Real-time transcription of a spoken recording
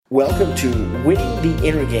Welcome to Winning the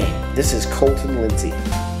Inner Game. This is Colton, Lindsay.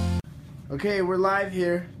 Okay, we're live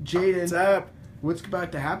here. Jaydin, What's up? what's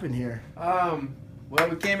about to happen here? Well,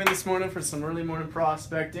 we came in this morning for some early morning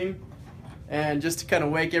prospecting, and just to kind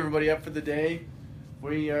of wake everybody up for the day,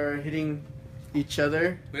 we are hitting each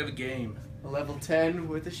other. We have a game. A level 10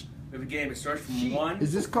 with a We have a game. It starts from 1.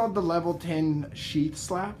 Is this called the level 10 Sheath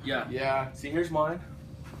slap? Yeah. Yeah. See, here's mine.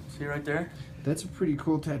 See right there? That's a pretty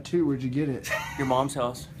cool tattoo. Where'd you get it? Your mom's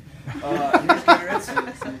house. Here's Garrett's.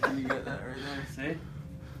 Can you get that right there? See?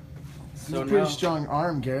 It's So a pretty now, strong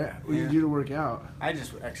arm, Garrett. What do you Yeah. do to work out? I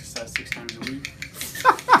just exercise 6 times a week.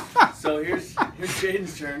 So here's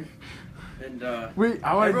Jaden's turn. And Wait,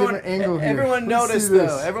 I want a different angle here. Everyone Let's noticed see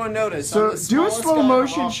this. though. Everyone noticed. So I'm the do a smallest slow guy in the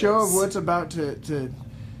motion show of office. what's about to.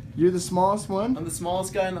 You're the smallest one? I'm the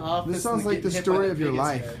smallest guy in the office. This sounds and like the getting hit by story the of your biggest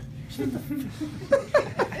life. guy.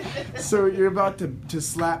 So you're about to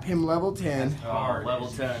slap him level 10. Oh, level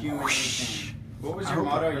 10. What was I your hope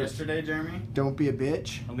motto it hurts. yesterday, Jeremy? Don't be a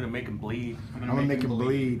bitch. I'm going to make him bleed. I'm gonna make him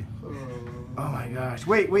bleed. Oh my gosh.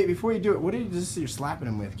 Wait, before you do it, what is this you're slapping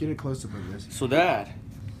him with? Get a close up of this. So that.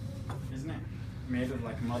 Isn't it made of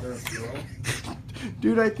like mother of pearl?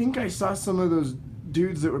 Dude, I think I saw some of those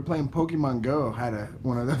dudes that were playing Pokemon Go had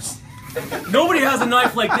one of those. Nobody has a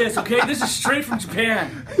knife like this, okay? This is straight from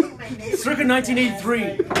Japan. Circa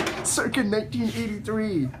 1983. Circa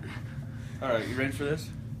 1983. All right, you ready for this?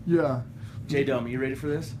 Yeah. J-Dum, you ready for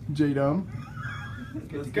this? J-Dum.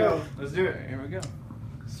 Let's go. Let's do it. Here we go.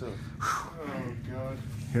 So, Oh god.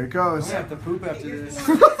 Here it I'm goes. gonna have to poop after this.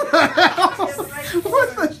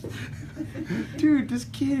 What the? Dude, this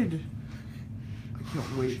kid. I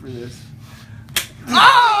can't wait for this.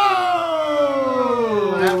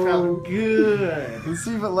 Oh! That felt good. Let's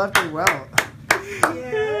see if it left it well.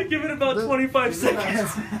 yeah, give it about 25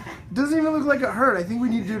 seconds. Doesn't even look like it hurt. I think we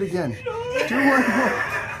need to do it again. Do one more.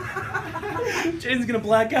 Jaden's going to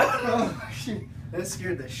black out. Oh shit. That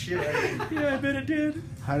scared the shit out of me. Yeah, I bet it did.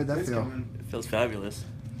 How did that It's feel? coming. It feels fabulous.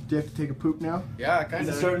 Do you have to take a poop now? Yeah, kind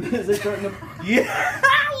of. Is it starting to... Yeah!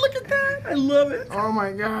 Look at that! I love it. Oh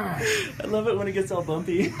my gosh. I love it when it gets all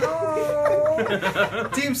bumpy.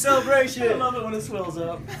 Team celebration. I love it when it swells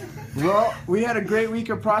up. Well, we had a great week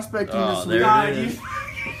of prospecting this week. there it is.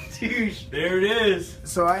 Douche. There it is.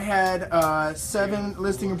 So I had 7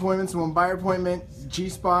 listing appointments and 1 buyer appointment.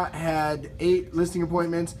 G-Spot had 8 listing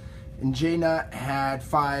appointments. And J-Nut had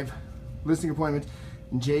 5 listing appointments.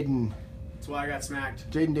 And Jaydin That's why I got smacked.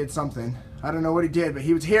 did something. I don't know what he did, but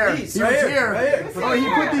he was here. Please, he right was here, here. right here. Oh, he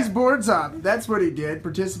put these boards up. That's what he did.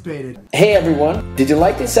 Participated. Hey everyone, did you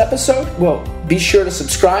like this episode? Well, be sure to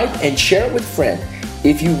subscribe and share it with a friend.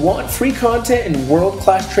 If you want free content and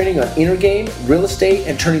world-class training on inner game, real estate,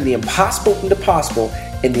 and turning the impossible into possible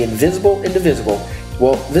and the invisible into visible,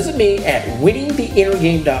 well, visit me at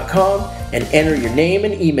winningtheinnergame.com and enter your name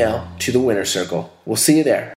and email to the winner circle. We'll see you there.